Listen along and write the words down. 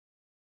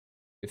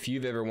If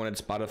you've ever wanted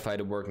Spotify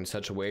to work in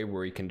such a way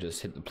where you can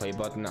just hit the play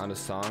button on a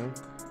song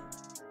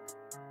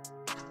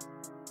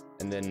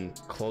and then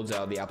close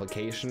out the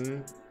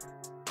application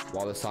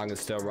while the song is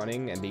still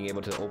running and being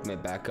able to open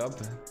it back up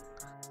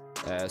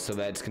so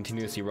that it's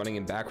continuously running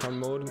in background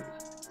mode,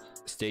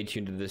 stay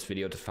tuned to this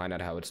video to find out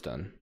how it's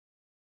done.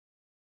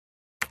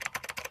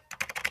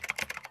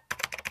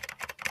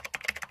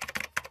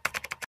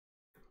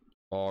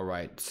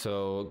 Alright,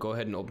 so go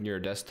ahead and open your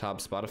desktop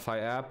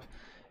Spotify app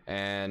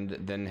and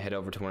then head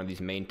over to one of these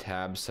main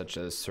tabs such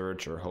as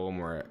search or home,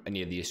 or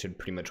any of these should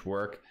pretty much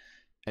work.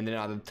 And then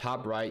on the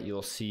top right,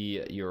 you'll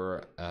see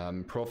your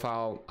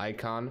profile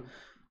icon,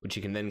 which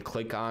you can then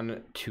click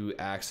on to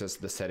access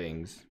the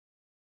settings.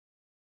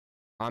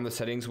 On the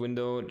settings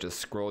window, just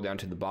scroll down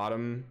to the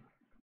bottom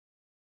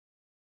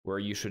where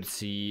you should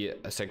see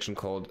a section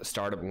called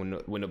Startup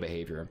Window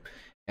Behavior.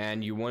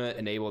 And you want to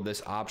enable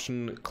this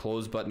option.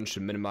 Close button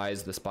should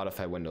minimize the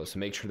Spotify window, so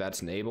make sure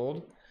that's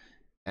enabled.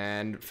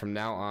 And from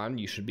now on,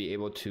 you should be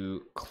able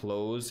to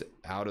close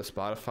out of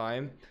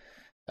Spotify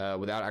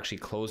without actually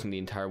closing the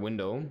entire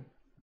window,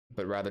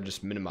 but rather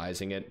just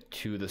minimizing it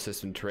to the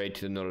system tray,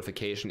 to the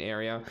notification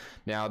area.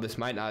 Now, this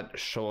might not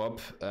show up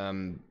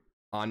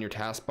on your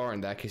taskbar. In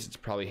that case, it's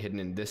probably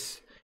hidden in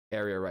this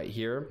area right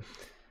here.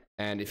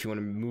 And if you want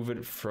to move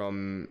it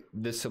from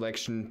this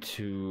selection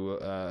to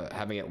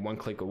having it one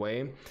click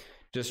away,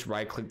 just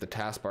right click the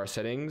taskbar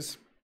settings,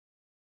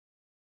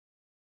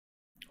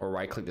 or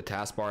right click the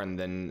taskbar and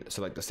then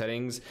select the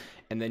settings,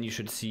 and then you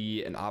should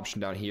see an option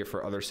down here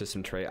for other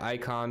system tray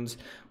icons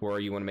where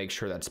you want to make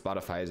sure that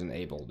Spotify is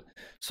enabled.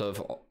 So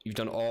if you've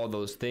done all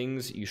those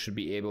things, you should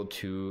be able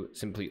to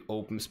simply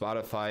open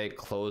Spotify,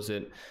 close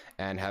it,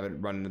 and have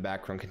it run in the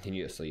background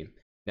continuously.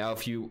 Now,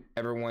 if you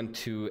ever want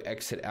to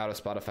exit out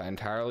of Spotify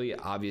entirely,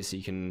 obviously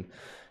you can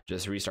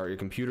just restart your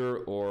computer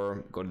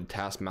or go to the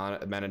task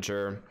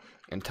manager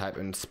and type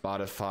in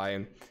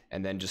Spotify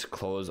and then just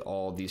close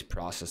all these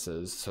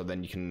processes. So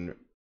then you can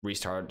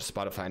restart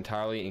Spotify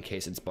entirely in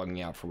case it's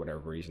bugging out for whatever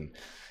reason.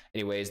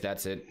 Anyways,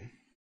 that's it.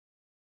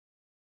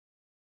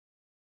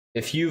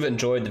 If you've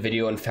enjoyed the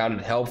video and found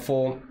it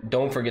helpful,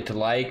 don't forget to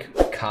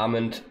like,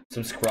 comment,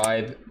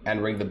 subscribe,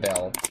 and ring the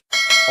bell.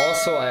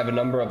 Also, I have a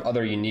number of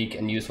other unique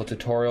and useful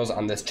tutorials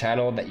on this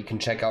channel that you can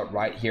check out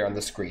right here on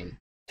the screen.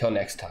 Till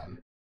next time.